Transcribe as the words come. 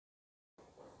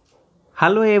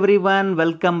Hello everyone,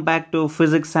 welcome back to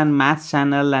Physics and Maths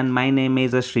channel and my name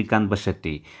is Shrikant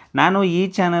Bashetti. ನಾನು ಈ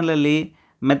ಚಾನಲಲ್ಲಿ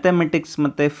mathematics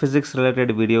ಮತ್ತು physics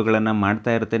related ವಿಡಿಯೋಗಳನ್ನು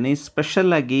ಮಾಡ್ತಾ ಇರ್ತೇನೆ.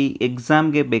 ಸ್ಪೆಷಲಾಗಿ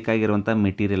ಎಕ್ಸಾಮ್ಗೆ ಬೇಕಾಗಿರುವಂಥ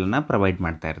ಮೆಟೀರಿಯಲನ್ನು ಪ್ರೊವೈಡ್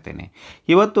ಮಾಡ್ತಾ ಇರ್ತೇನೆ.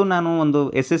 ಇವತ್ತು ನಾನು ಒಂದು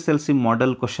SSLC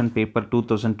ಮಾಡೆಲ್ ಕ್ವಶನ್ ಪೇಪರ್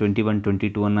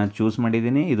 2021-22 ಅನ್ನು ಚೂಸ್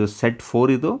ಮಾಡಿದ್ದೀನಿ. ಇದು Set-04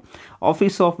 ಇದು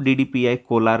ಆಫೀಸ್ ಆಫ್ DDPI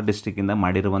ಕೋಲಾರ್ ಡಿಸ್ಟ್ರಿಕ್ಕಿಂದ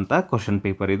ಮಾಡಿರುವಂಥ ಕ್ವಶನ್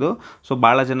ಪೇಪರ್ ಇದು. ಸೊ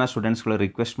ಭಾಳ ಜನ ಸ್ಟೂಡೆಂಟ್ಸ್ಗಳು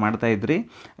ರಿಕ್ವೆಸ್ಟ್ ಮಾಡ್ತಾ ಇದ್ರಿ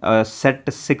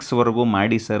Set-6 ವರೆಗೂ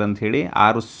ಮಾಡಿ ಸರ್ ಅಂತ ಹೇಳಿ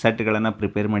 6 ಸೆಟ್ಗಳನ್ನು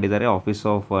ಪ್ರಿಪೇರ್ ಮಾಡಿದ್ದಾರೆ ಆಫೀಸ್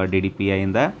ಆಫ್ DDPI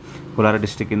ಇಂದ ಕೋಲಾರ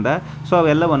ಡಿಸ್ಟ್ರಿಕ್ಕಿಂದ. ಸೊ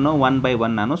ಅವೆಲ್ಲವನ್ನು 1 by 1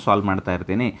 ನಾನು ಸಾಲ್ವ್ ಮಾಡ್ತಾ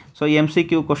ಇರ್ತೀನಿ. So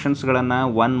MCQ ಕ್ವಶನ್ಸ್ಗಳನ್ನು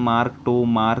 1 mark 2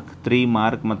 mark 3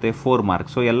 mark ಮತ್ತು 4 ಮಾರ್ಕ್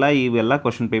ಸೊ ಇವೆಲ್ಲ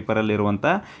ಕ್ವಶನ್ ಪೇಪರಲ್ಲಿರುವಂಥ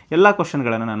ಎಲ್ಲ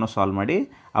ಕ್ವಶನ್ಗಳನ್ನು ನಾನು ಸಾಲ್ವ್ ಮಾಡಿ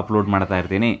ಅಪ್ಲೋಡ್ ಮಾಡ್ತಾ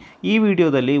ಇರ್ತೀನಿ. ಈ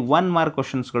ವಿಡಿಯೋದಲ್ಲಿ 1 ಮಾರ್ಕ್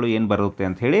ಕ್ವಶನ್ಸ್ಗಳು ಏನು ಬರುತ್ತೆ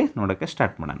ಅಂತ ಹೇಳಿ ನೋಡೋಕ್ಕೆ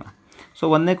ಸ್ಟಾರ್ಟ್ ಮಾಡೋಣ. ಸೊ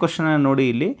ಒಂದನೇ ಕ್ವಶನ್ ನೋಡಿ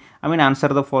ಇಲ್ಲಿ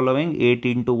ಆನ್ಸರ್ ದ ಫಾಲೋವಿಂಗ್ 8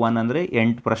 into 1 ಅಂದರೆ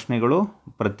 8 ಪ್ರಶ್ನೆಗಳು,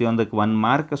 ಪ್ರತಿಯೊಂದಕ್ಕೆ 1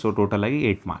 ಮಾರ್ಕ್. ಸೊ ಟೋಟಲ್ ಆಗಿ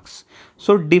 8 marks.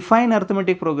 So define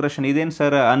arithmetic progression. ಇದೇನು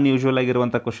ಸರ್ ಅನ್ಯೂಶುವಲ್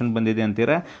ಆಗಿರುವಂಥ ಕ್ವಶನ್ ಬಂದಿದೆ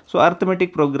ಅಂತೀರಾ? ಸೊ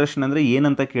ಅರ್ಥಮೆಟಿಕ್ ಪ್ರೋಗ್ರೆಷನ್ ಅಂದರೆ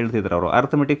ಏನಂತ ಕೇಳ್ತಿದ್ರು ಅವರು.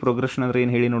 ಅರ್ಥಮೆಟಿಕ್ ಪ್ರೋಗ್ರೆಷನ್ ಅಂದರೆ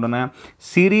ಏನು ಹೇಳಿ ನೋಡೋಣ.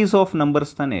 ಸೀರೀಸ್ ಆಫ್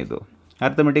ನಂಬರ್ಸ್ ತಾನೇ ಇದು.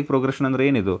 ಅರ್ಥಮೆಟಿಕ್ ಪ್ರೋಗ್ರೆಷನ್ ಅಂದರೆ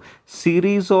ಏನಿದು?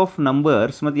 Series of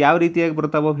numbers. ಮತ್ತು ಯಾವ ರೀತಿಯಾಗಿ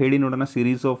ಬರ್ತಾವೋ ಹೇಳಿ ನೋಡೋಣ.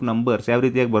 ಸೀರೀಸ್ ಆಫ್ ನಂಬರ್ಸ್ ಯಾವ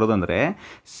ರೀತಿಯಾಗಿ ಬರೋದಂದರೆ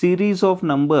series of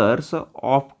numbers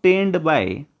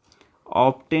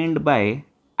obtained by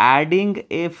adding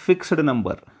a fixed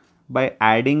number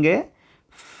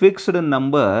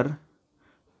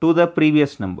to the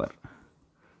previous number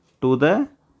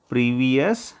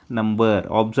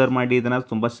observe ಮಾಡಿ. ಇದನ್ನು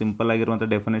ತುಂಬ ಸಿಂಪಲ್ ಆಗಿರುವಂಥ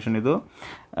ಡೆಫಿನೇಷನ್ ಇದು.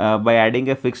 By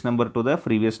adding A fix number two the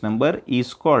previous number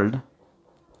is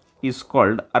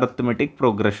called arithmetic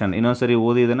progression. ಇನ್ನೊಂದ್ಸರಿ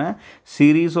ಓದಿ ಇದನ್ನು.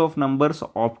 Series of numbers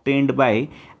obtained by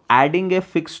adding A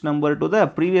fixed number two the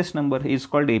previous number is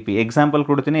called AP. Example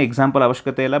ಕೊಡ್ತೀನಿ. Example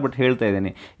ಅವಶ್ಯಕತೆ ಇಲ್ಲ, but ಹೇಳ್ತಾ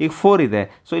ಇದ್ದೀನಿ. ಈಗ 4 ಇದೆ.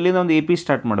 ಸೊ ಇಲ್ಲಿಂದ ಒಂದು AP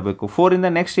ಸ್ಟಾರ್ಟ್ ಮಾಡಬೇಕು. 4 ಇಂದ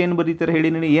ನೆಕ್ಸ್ಟ್ ಏನು ಬರೀತಾರೆ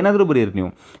ಹೇಳಿ ನೀವು? ಏನಾದರೂ ಬರೀರಿ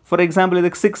ನೀವು. ಫಾರ್ ಎಕ್ಸಾಂಪಲ್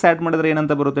ಇದಕ್ಕೆ 6 ಆ್ಯಡ್ ಮಾಡಿದ್ರೆ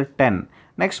ಏನಂತ ಬರುತ್ತೆ? 10.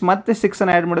 ನೆಕ್ಸ್ಟ್ ಮತ್ತೆ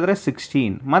 6ಅನ್ನು ಆ್ಯಡ್ ಮಾಡಿದ್ರೆ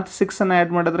 16, ಮತ್ತು 6ಅನ್ನು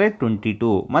ಆ್ಯಡ್ ಮಾಡಿದ್ರೆ 22,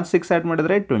 ಮತ್ತು 6 ಆ್ಯಡ್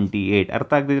ಮಾಡಿದ್ರೆ 28.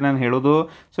 ಅರ್ಥ ಆಗ್ತಿದೆ ನಾನು ಹೇಳೋದು?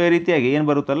 ಸೊ ಈ ರೀತಿಯಾಗಿ ಏನು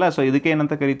ಬರುತ್ತಲ್ಲ, ಸೊ ಇದಕ್ಕೆ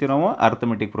ಏನಂತ ಕರಿತೀವಿ ನಾವು?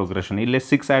 Arithmetic progression. ಇಲ್ಲೇ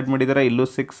 6 ಆ್ಯಡ್ ಮಾಡಿದರೆ ಇಲ್ಲೂ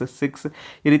 6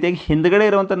 ಈ ರೀತಿಯಾಗಿ ಹಿಂದ್ಗಡೆ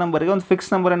ಇರುವಂಥ ನಂಬರ್ಗೆ ಒಂದು ಫಿಕ್ಸ್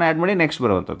ನಂಬರನ್ನು ಆ್ಯಡ್ ಮಾಡಿ ನೆಕ್ಸ್ಟ್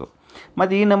ಬರುವಂಥದ್ದು,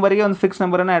 ಮತ್ತು ಈ ನಂಬರಿಗೆ ಒಂದು ಫಿಕ್ಸ್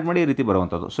ನಂಬರನ್ನು ಆ್ಯಡ್ ಮಾಡಿ ಈ ರೀತಿ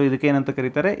ಬರುವಂಥದ್ದು. ಸೊ ಇದಕ್ಕೆ ಏನಂತ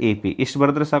ಕರೀತಾರೆ? AP. ಇಷ್ಟು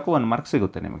ಬರೆದ್ರೆ ಸಾಕು, 1 ಮಾರ್ಕ್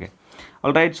ಸಿಗುತ್ತೆ ನಿಮಗೆ.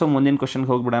 All right. ಸೊ ಮುಂದಿನ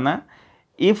ಕ್ವಶನ್ಗೆ ಹೋಗ್ಬಿಡೋಣ.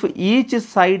 If each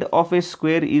side of A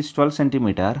square is 12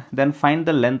 centimeter then find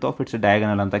the length of it's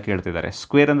diagonal ಅಂತ ಕೇಳ್ತಿದ್ದಾರೆ.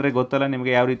 ಸ್ಕ್ವೇರ್ ಅಂದರೆ ಗೊತ್ತಲ್ಲ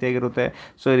ನಿಮಗೆ ಯಾವ ರೀತಿಯಾಗಿರುತ್ತೆ.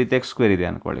 ಸೊ ಈ ರೀತಿಯಾಗಿ ಸ್ಕ್ವೇರ್ ಇದೆ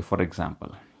ಅಂದ್ಕೊಳ್ಳಿ ಫಾರ್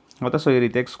ಎಕ್ಸಾಂಪಲ್, ಮತ್ತು ಸೊ ಈ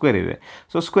ರೀತಿಯಾಗಿ ಸ್ಕ್ವೇರ್ ಇದೆ.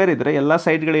 ಸೊ ಸ್ಕ್ವೇರ್ ಇದ್ದರೆ ಎಲ್ಲ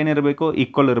ಸೈಡ್ಗಳು ಏನಿರಬೇಕು?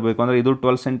 ಈಕ್ವಲ್ ಇರಬೇಕು. ಅಂದರೆ ಇದು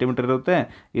 12 centimeter ಇರುತ್ತೆ,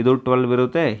 ಇದು 12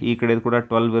 ಇರುತ್ತೆ, ಈ ಕಡೆದು ಕೂಡ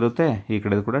 12 ಇರುತ್ತೆ, ಈ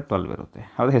ಕಡೆದು ಕೂಡ 12 ಇರುತ್ತೆ.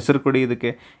 ಹೌದು, ಹೆಸರು ಕೊಡಿ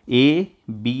ಇದಕ್ಕೆ.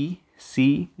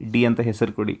 ABCD ಅಂತ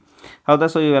ಹೆಸರು ಕೊಡಿ. ಹೌದಾ?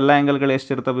 ಸೊ ಇವೆಲ್ಲ ಆ್ಯಂಗಲ್ಗಳು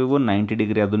ಎಷ್ಟಿರ್ತವೆ? ಇವು 90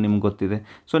 ಡಿಗ್ರಿ. ಅದು ನಿಮ್ಗೆ ಗೊತ್ತಿದೆ.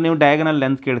 ಸೊ ನೀವು ಡಯಾಗನಲ್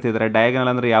ಲೆಂತ್ ಕೇಳ್ತಿದ್ದಾರೆ. ಡಯಾಗನಲ್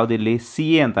ಅಂದರೆ ಯಾವುದಿಲ್ಲಿ?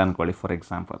 CA ಅಂತ ಅಂದ್ಕೊಳ್ಳಿ ಫಾರ್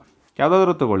ಎಕ್ಸಾಂಪಲ್.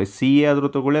 ಯಾವುದಾದ್ರೂ ತೊಗೊಳ್ಳಿ, CA ಆದರೂ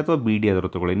ತೊಗೊಳ್ಳಿ ಅಥವಾ BD ಆದರೂ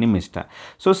ತೊಗೊಳ್ಳಿ, ನಿಮ್ಮ ಇಷ್ಟ.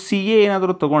 ಸೊ CA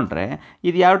ಏನಾದರೂ ತೊಗೊಂಡ್ರೆ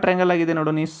ಇದು ಯಾವ ಟ್ರ್ಯಾಂಗಲ್ ಆಗಿದೆ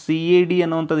ನೋಡೋಣ. CAD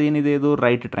ಅನ್ನುವಂಥದ್ದು ಏನಿದೆ? ಇದು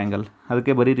ರೈಟ್ ಟ್ರ್ಯಾಂಗಲ್.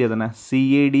 ಅದಕ್ಕೆ ಬರೀರಿ ಅದನ್ನು.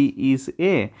 CAD is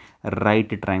A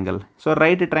right triangle. So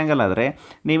right triangle ಆದರೆ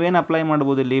ನೀವೇನು ಅಪ್ಲೈ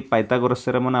ಮಾಡ್ಬೋದು ಇಲ್ಲಿ? ಪೈಥಾಗೊರಸ್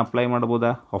ಥಿಯರಮನ್ನು ಅಪ್ಲೈ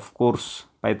ಮಾಡ್ಬೋದಾ? ಆಫ್ಕೋರ್ಸ್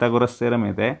ಪೈಥಾಗೊರಸ್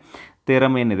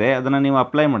ಥಿಯರಮ್ ಏನಿದೆ ಅದನ್ನು ನೀವು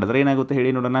ಅಪ್ಲೈ ಮಾಡಿದ್ರೆ ಏನಾಗುತ್ತೆ ಹೇಳಿ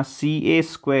ನೋಡೋಣ.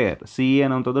 CA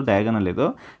ಅನ್ನೋಂಥದ್ದು ಡಯಾಗನಲ್ ಇದು.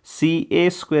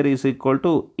 CA² is equal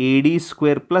to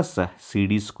AD² plus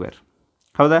CD².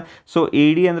 ಹೌದಾ? ಸೊ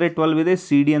AD ಅಂದರೆ 12 ಇದೆ,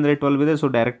 CD ಅಂದರೆ 12 ಇದೆ. ಸೊ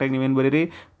ಡೈರೆಕ್ಟಾಗಿ ನೀವೇನು ಬರೀರಿ?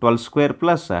 12²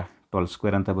 ಪ್ಲಸ್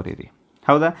 12² ಅಂತ ಬರೀರಿ.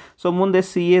 ಹೌದಾ? ಸೊ ಮುಂದೆ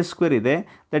CA² ಇದೆ,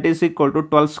 that is equal to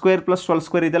 12² plus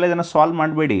 12² ಇದೆಲ್ಲ. ಇದನ್ನು ಸಾಲ್ವ್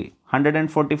ಮಾಡಬೇಡಿ.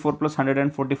 144 ಪ್ಲಸ್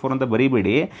 144 ಅಂತ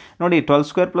ಬರೀಬೇಡಿ. ನೋಡಿ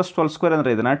 12² ಪ್ಲಸ್ 12²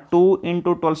 ಅಂದರೆ ಇದನ್ನು 2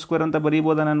 into 12² ಅಂತ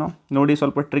ಬರೀಬೋದಾ ನಾನು? ನೋಡಿ,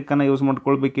 ಸ್ವಲ್ಪ ಟ್ರಿಕ್ಕನ್ನು ಯೂಸ್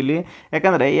ಮಾಡ್ಕೊಳ್ಬೇಕಿಲ್ಲಿ.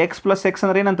 ಯಾಕಂದರೆ x ಪ್ಲಸ್ x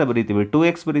ಅಂದರೆ ಏನಂತ ಬರೀತೀವಿ?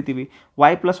 2x ಬರೀತೀವಿ.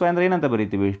 y ಪ್ಲಸ್ y ಅಂದರೆ ಏನಂತ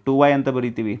ಬರೀತೀವಿ? 2y ಅಂತ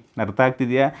ಬರೀತೀವಿ. ಅರ್ಥ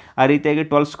ಆಗ್ತಿದೆಯಾ? ಆ ರೀತಿಯಾಗಿ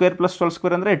 12² ಪ್ಲಸ್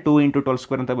 12² ಅಂದರೆ 2 into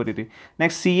 12² ಅಂತ ಬರೀತೀವಿ.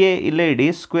 ನೆಕ್ಸ್ಟ್ CA ಇಲ್ಲೇ ಇಡಿ.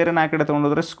 ಸ್ಕ್ವೇರನ್ನು ಆ ಕಡೆ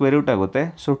ತೊಗೊಂಡೋದ್ರೆ ಸ್ಕ್ವೇರ್ ರೂಟ್ ಆಗುತ್ತೆ.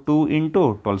 ಸೊ 2 into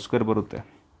 12² ಬರುತ್ತೆ.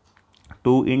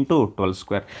 2 into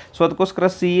 12². ಸೊ ಅದಕ್ಕೋಸ್ಕರ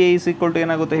CA ಈಸ್ ಈಕ್ವಲ್ ಟು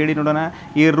ಏನಾಗುತ್ತೆ ಹೇಳಿ ನೋಡೋಣ.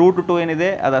 ಈ √2 ಏನಿದೆ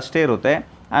ಅದು ಅಷ್ಟೇ ಇರುತ್ತೆ.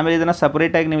 ಆಮೇಲೆ ಇದನ್ನು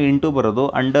ಸಪ್ರೇಟಾಗಿ ನೀವು ಇಂಟು ಬರೋದು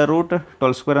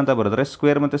 √12² ಅಂತ ಬರೆದ್ರೆ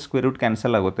ಸ್ಕ್ವೇರ್ ಮತ್ತು ಸ್ಕ್ವೇರ್ ರೂಟ್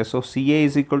ಕ್ಯಾನ್ಸಲ್ ಆಗುತ್ತೆ. So CA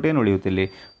is equal to ಏನು ಉಳಿಯುತ್ತೆ ಇಲ್ಲಿ?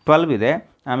 12 ಇದೆ,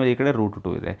 ಆಮೇಲೆ ಈ ಕಡೆ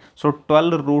 √2 ಇದೆ. ಸೊ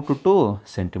 12√2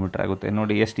 ಸೆಂಟಿಮೀಟರ್ ಆಗುತ್ತೆ.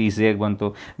 ನೋಡಿ ಎಷ್ಟು ಈಸಿಯಾಗಿ ಬಂತು.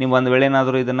 ನೀವು ಒಂದು ವೇಳೆ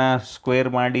ಏನಾದರೂ ಇದನ್ನು ಸ್ಕ್ವೇರ್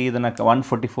ಮಾಡಿ ಇದನ್ನು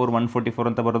 144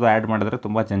 ಅಂತ ಬರೋದು ಆ್ಯಡ್ ಮಾಡಿದ್ರೆ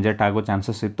ತುಂಬ ಜಂಜಟ್ ಆಗೋ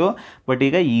ಚಾನ್ಸಸ್ ಇತ್ತು. ಬಟ್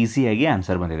ಈಗ ಈಸಿಯಾಗಿ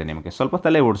ಆನ್ಸರ್ ಬಂದಿದೆ ನಿಮಗೆ. ಸ್ವಲ್ಪ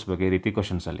ತಲೆ ಓಡಿಸ್ಬೇಕು ಈ ರೀತಿ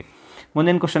ಕ್ವಶನ್ಸಲ್ಲಿ.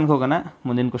 ಮುಂದಿನ ಕ್ವಶನ್ಗೆ ಹೋಗೋಣ.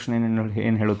 ಮುಂದಿನ ಕ್ವಶನ್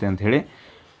ಏನು ಹೇಳುತ್ತೆ ಅಂತ ಹೇಳಿ.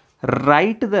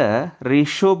 Right the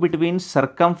ratio between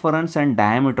circumference and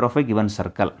diameter of A given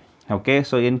circle. Okay,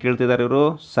 so ಏನು ಕೇಳ್ತಿದ್ದಾರೆ ಇವರು?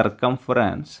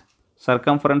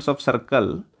 Circumference of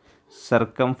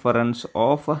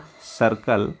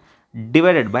circle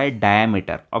divided by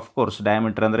diameter. Of course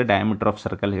diameter ಅಂದರೆ diameter of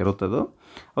circle ಇರುತ್ತದು.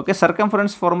 Okay,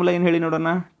 circumference formula ಏನು ಹೇಳಿ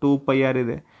ನೋಡೋಣ, 2πr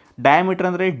ಇದೆ. ಡಯಾಮೀಟರ್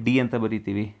ಅಂದರೆ ಡಿ ಅಂತ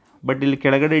ಬರೀತೀವಿ, ಬಟ್ ಇಲ್ಲಿ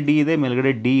ಕೆಳಗಡೆ ಡಿ ಇದೆ,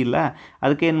 ಮೇಲ್ಗಡೆ ಡಿ ಇಲ್ಲ.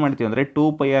 ಅದಕ್ಕೆ ಏನು ಮಾಡ್ತೀವಿ ಅಂದರೆ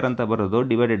 2πr ಅಂತ ಬರೋದು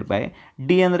ಡಿವೈಡೆಡ್ ಬೈ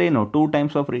ಡಿ ಅಂದರೆ ಏನು, 2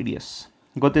 ಟೈಮ್ಸ್ ಆಫ್ ರೇಡಿಯಸ್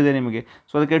ಗೊತ್ತಿದೆ ನಿಮಗೆ.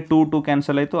 ಸೊ ಅದಕ್ಕೆ 2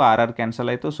 ಕ್ಯಾನ್ಸಲ್ ಆಯಿತು, ಆರ್ ಕ್ಯಾನ್ಸಲ್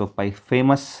ಆಯಿತು. ಸೊ ಪೈ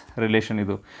ಫೇಮಸ್ ರಿಲೇಷನ್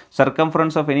ಇದು.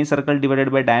 Circumference of any circle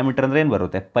divided by diameter ಅಂದರೆ ಏನು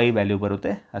ಬರುತ್ತೆ, ಪೈ ವ್ಯಾಲ್ಯೂ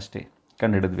ಬರುತ್ತೆ ಅಷ್ಟೇ.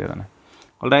 ಕಂಡುಹಿಡಿದ್ವಿ ಅದನ್ನು.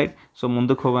 ಆಲ್ ರೈಟ್, ಸೊ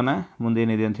ಮುಂದಕ್ಕೆ ಹೋಗೋಣ,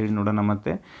 ಮುಂದೇನಿದೆ ಅಂತ ಹೇಳಿ ನೋಡೋಣ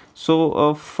ಮತ್ತೆ. So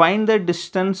find the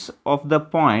distance of the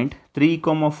point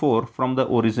 3,4 from the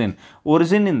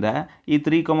ಒರಿಜಿನಿಂದ ಈ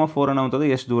 3,4 ಅನ್ನೋವಂಥದ್ದು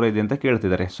ಎಷ್ಟು ದೂರ ಇದೆ ಅಂತ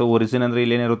ಕೇಳ್ತಿದ್ದಾರೆ. ಸೊ ಒರಿಜಿನ್ ಅಂದರೆ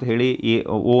ಇಲ್ಲೇನಿರುತ್ತೆ ಹೇಳಿ,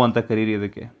 ಓ ಅಂತ ಕರೀರಿ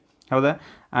ಅದಕ್ಕೆ, ಹೌದಾ.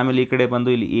 ಆಮೇಲೆ ಈ ಕಡೆ ಬಂದು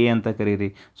ಇಲ್ಲಿ ಎ ಅಂತ ಕರೀರಿ.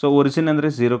 ಸೊ ಒರಿಜಿನ್ ಅಂದರೆ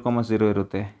 0,0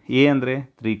 ಇರುತ್ತೆ, ಎ ಅಂದರೆ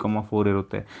 3,4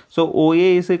 ಇರುತ್ತೆ. So O A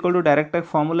is equal to ಡೈರೆಕ್ಟಾಗಿ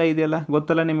ಫಾರ್ಮುಲಾ ಇದೆಯಲ್ಲ,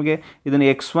 ಗೊತ್ತಲ್ಲ ನಿಮಗೆ. ಇದನ್ನು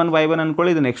x1 y1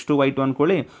 ಅಂದ್ಕೊಳ್ಳಿ, ಇದನ್ನು x2 y2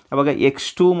 ಅಂದ್ಕೊಳ್ಳಿ. ಅವಾಗ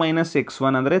x2 -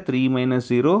 x1 ಅಂದರೆ 3 -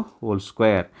 0 whole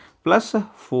square plus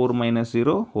 4 -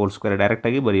 0 whole square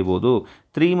ಡೈರೆಕ್ಟಾಗಿ ಬರೀಬೋದು.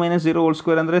 3 - 0 ಹೋಲ್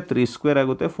ಸ್ಕ್ವೇರ್ ಅಂದರೆ 3 ಸ್ಕ್ವೇರ್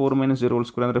ಆಗುತ್ತೆ, 4 - 0 ಹೋಲ್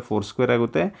ಸ್ಕ್ವೇರ್ ಅಂದರೆ 4 ಸ್ಕ್ವೇರ್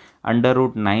ಆಗುತ್ತೆ.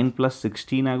 √9 +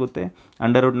 16 ಆಗುತ್ತೆ.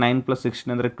 √9 +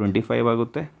 16 ಅಂದರೆ 25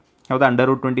 ಆಗುತ್ತೆ, ಹೌದಾ.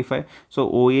 √25. So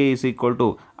O A is equal to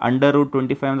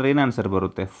 √25 ಅಂದರೆ ಏನು ಆನ್ಸರ್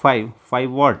ಬರುತ್ತೆ,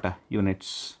 5 ವಾಟ್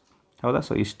ಯೂನಿಟ್ಸ್, ಹೌದಾ.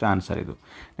 ಸೊ ಇಷ್ಟ ಆನ್ಸರ್ ಇದು.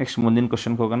 ನೆಕ್ಸ್ಟ್ ಮುಂದಿನ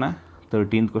ಕ್ವಶನ್ಗೆ ಹೋಗೋಣ.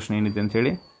 13th ಕ್ವಶನ್ ಏನಿದೆ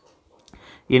ಅಂಥೇಳಿ,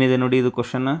 ಏನಿದೆ ನೋಡಿ ಇದು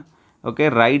ಕ್ವಶನ್. ಓಕೆ,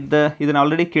 ರೈಟ್ ದ, ಇದನ್ನು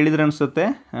ಆಲ್ರೆಡಿ ಕೇಳಿದ್ರೆ ಅನಿಸುತ್ತೆ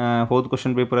ಹೋದ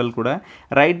ಕ್ವಶನ್ ಪೇಪರಲ್ಲಿ ಕೂಡ.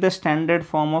 Right the standard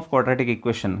form of quadratic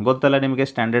equation, ಗೊತ್ತಲ್ಲ ನಿಮಗೆ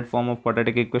standard form of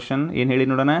quadratic equation ಏನು ಹೇಳಿ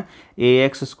ನೋಡೋಣ.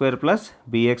 ax² +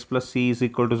 bx + c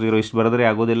 = 0. ಇಷ್ಟು ಬರೆದ್ರೆ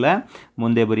ಆಗೋದಿಲ್ಲ,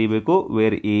 ಮುಂದೆ ಬರೀಬೇಕು,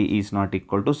 wear a is not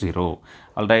equal to 0.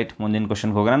 All right, ಮುಂದಿನ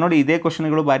ಕ್ವಶನ್ಗೆ ಹೋಗೋಣ. ನೋಡಿ ಇದೇ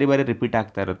ಕ್ವಶನ್ಗಳು ಬಾರಿ ರಿಪೀಟ್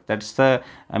ಆಗ್ತಾ ಇರುತ್ತೆ. That's the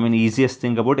easiest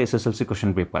thing about SSLC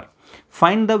question paper.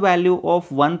 Find the value of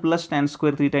 1 + tan²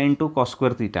 θ ×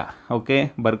 cos² θ. Okay,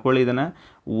 ಬರ್ಕೊಳ್ಳಿ ಇದನ್ನು.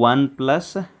 1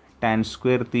 +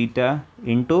 tan² θ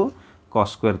 ×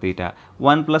 cos² θ.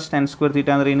 1 + tan² θ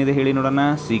ಅಂದರೆ ಏನಿದೆ ಹೇಳಿ ನೋಡೋಣ,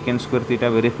 sec² θ,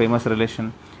 very famous relation,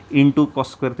 into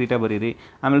cos² θ ಬರೀರಿ.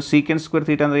 ಆಮೇಲೆ sec²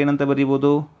 θ ಅಂದರೆ ಏನಂತ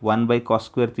ಬರೀಬೋದು,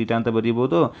 1/cos² θ ಅಂತ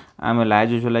ಬರೀಬೋದು. ಆಮೇಲೆ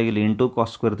ಆ್ಯಸ್ ಯೂಶುವಲ್ ಆಗಿ ಇಲ್ಲಿ ಇಂಟು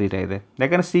cos² θ ಇದೆ,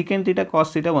 ಯಾಕಂದರೆ secant θ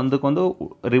cos θ ಒಂದಕ್ಕೊಂದು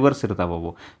ರಿವರ್ಸ್ ಇರ್ತಾವೆ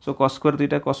ಅವು. ಸೊ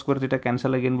cos² θ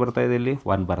ಕ್ಯಾನ್ಸಲ್ ಆಗಿ ಏನು ಬರ್ತಾ ಇದೆ, ಇಲ್ಲಿ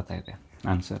 1 ಬರ್ತಾ ಇದೆ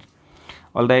ಆನ್ಸರ್.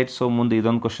 ಆಲ್ ರೈಟ್, ಸೊ ಮುಂದೆ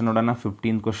ಇದೊಂದು ಕ್ವಶನ್ ನೋಡೋಣ.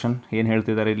 15th ಕ್ವಶನ್ ಏನು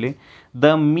ಹೇಳ್ತಿದ್ದಾರೆ ಇಲ್ಲಿ. The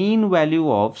mean value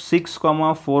of 6,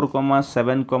 4,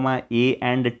 7, a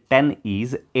and 10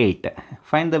 is 8.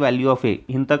 Find the value of a.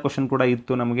 ಇಂಥ ಕ್ವಶನ್ ಕೂಡ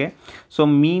ಇತ್ತು ನಮಗೆ. So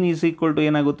mean is equal to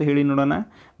ಏನಾಗುತ್ತೆ ಹೇಳಿ ನೋಡೋಣ.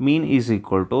 Mean is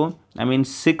equal to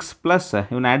 6 plus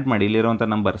ಇವನ್ನ ಆ್ಯಡ್ ಮಾಡಿ, ಇಲ್ಲಿರುವಂಥ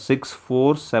number 6,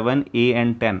 4, 7, a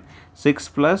and 10.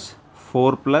 6 +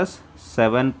 4 +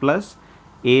 7 +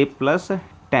 a +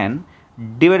 10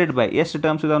 divided by ಎಷ್ಟು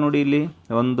ಟರ್ಮ್ಸ್ ಇದಾವೆ ನೋಡಿ ಇಲ್ಲಿ,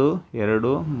 1, 2,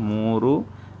 3, 4,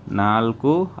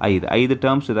 5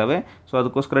 ಟರ್ಮ್ಸ್ ಇದ್ದಾವೆ. ಸೊ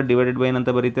ಅದಕ್ಕೋಸ್ಕರ ಡಿವೈಡೆಡ್ ಬೈ ಏನಂತ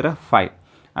ಬರೀತೀರಾ, 5.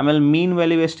 ಆಮೇಲೆ ಮೀನ್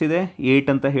ವ್ಯಾಲ್ಯೂ ಎಷ್ಟಿದೆ,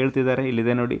 8 ಅಂತ ಹೇಳ್ತಿದ್ದಾರೆ,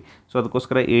 ಇಲ್ಲಿದೆ ನೋಡಿ. ಸೊ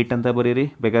ಅದಕ್ಕೋಸ್ಕರ 8 ಅಂತ ಬರೀರಿ.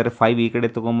 ಬೇಕಾದರೆ 5 ಈ ಕಡೆ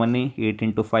ತೊಗೊಂಬನ್ನಿ,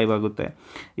 8 × 5 ಆಗುತ್ತೆ.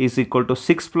 ಈಸ್ ಈಕ್ವಲ್ ಟು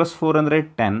 6 + 4 ಅಂದರೆ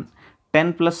 10,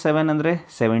 10 + 7 ಅಂದರೆ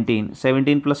 17,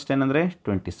 17 + 10 ಅಂದರೆ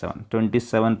 27,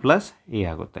 27 + a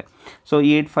ಆಗುತ್ತೆ. ಸೊ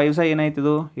 8 5s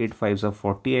ಏನಾಯ್ತಿದು, 8 5s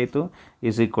 40 ಆಯಿತು.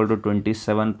 ಈಸ್ ಈಕ್ವಲ್ ಟು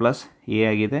 27 + a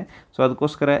ಆಗಿದೆ. ಸೊ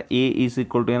ಅದಕ್ಕೋಸ್ಕರ a is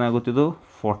equal to ಏನಾಗುತ್ತಿದ್ದು,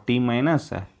 40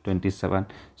 - 27.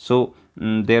 So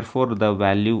there four the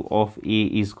value of a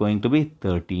is going to B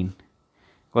 13.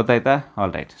 ಗೊತ್ತಾಯ್ತಾ.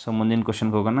 ಆಲ್ ರೈಟ್, ಸೊ ಮುಂದಿನ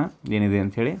ಕ್ವಶನ್ಗೆ ಹೋಗೋಣ, ಏನಿದೆ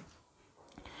ಅಂಥೇಳಿ.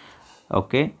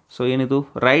 ಓಕೆ, ಸೊ ಏನಿದು,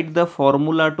 right the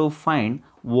formula to find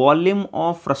volume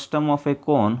of frustum of A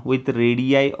cone with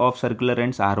radii of circular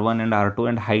ends R1 and R2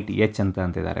 and height h ಅಂತ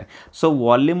ಅಂತಿದ್ದಾರೆ. So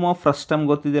volume of frustum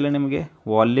ಗೊತ್ತಿದೆಯಲ್ಲ ನಿಮಗೆ,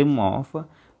 volume of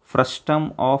frustum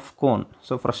of cone.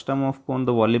 So frustum of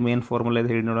ಕೋನ್ದು volume ಏನು formula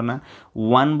ಇದೆ ಹೇಳಿ ನೋಡೋಣ.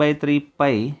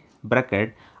 1/3π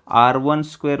bracket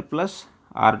R1² +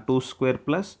 R2²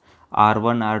 +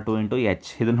 R1 R2 × h.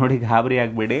 ಇದು ನೋಡಿ ಗಾಬರಿ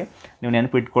ಆಗಬೇಡಿ, ನೀವು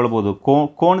ನೆನಪಿಟ್ಕೊಳ್ಬೋದು.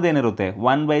 ಕೋಣ್ದೇನಿರುತ್ತೆ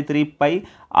 1/3π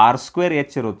R²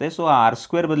 h ಇರುತ್ತೆ. ಸೊ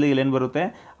R² ಬದಲಿಗೆ ಇಲ್ಲೇನು ಬರುತ್ತೆ,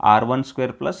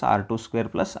 R1² + R2²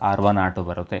 + R1 R2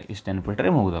 ಬರುತ್ತೆ. ಇಷ್ಟು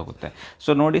ನೆನಪಿಟ್ರೆ ಮುಗಿದೋಗುತ್ತೆ. ಸೊ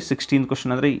ನೋಡಿ 16th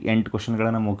ಕ್ವಶನ್ ಅಂದರೆ 8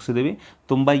 ಕ್ವಶನ್ಗಳನ್ನು ಮುಗಿಸಿದ್ದೀವಿ.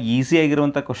 ತುಂಬ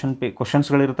ಈಸಿಯಾಗಿರುವಂಥ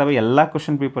ಕ್ವಶನ್ಸ್ಗಳಿರ್ತವೆ ಎಲ್ಲ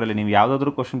ಕ್ವಶನ್ ಪೇಪರಲ್ಲಿ. ನೀವು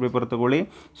ಯಾವುದಾದ್ರೂ ಕ್ವಶನ್ ಪೇಪರ್ ತೊಗೊಳ್ಳಿ.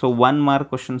 So 1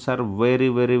 mark questions are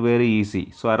very easy.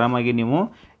 So ಆರಾಮಾಗಿ ನೀವು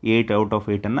 8 ಔಟ್ ಆಫ್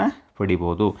 8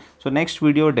 ಪಡಿಬೋದು. So next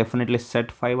video definitely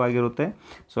Set-5 ಆಗಿರುತ್ತೆ.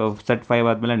 ಸೊ Set-5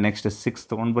 ಆದಮೇಲೆ ನೆಕ್ಸ್ಟ್ 6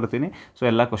 ತೊಗೊಂಡು ಬರ್ತೀನಿ. ಸೊ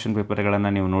ಎಲ್ಲ ಕ್ವಶನ್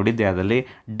ಪೇಪರ್ಗಳನ್ನು ನೀವು ನೋಡಿದ್ದೆ ಆದಲ್ಲಿ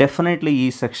ಡೆಫಿನೆಟ್ಲಿ ಈ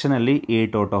ಸೆಕ್ಷನಲ್ಲಿ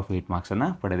 8 out of 8 ಮಾರ್ಕ್ಸನ್ನು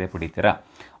ಪಡಿತೀರಾ.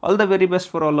 All the very best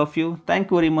for all of you.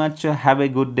 Thank you very much. Have A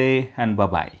good day and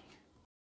bye.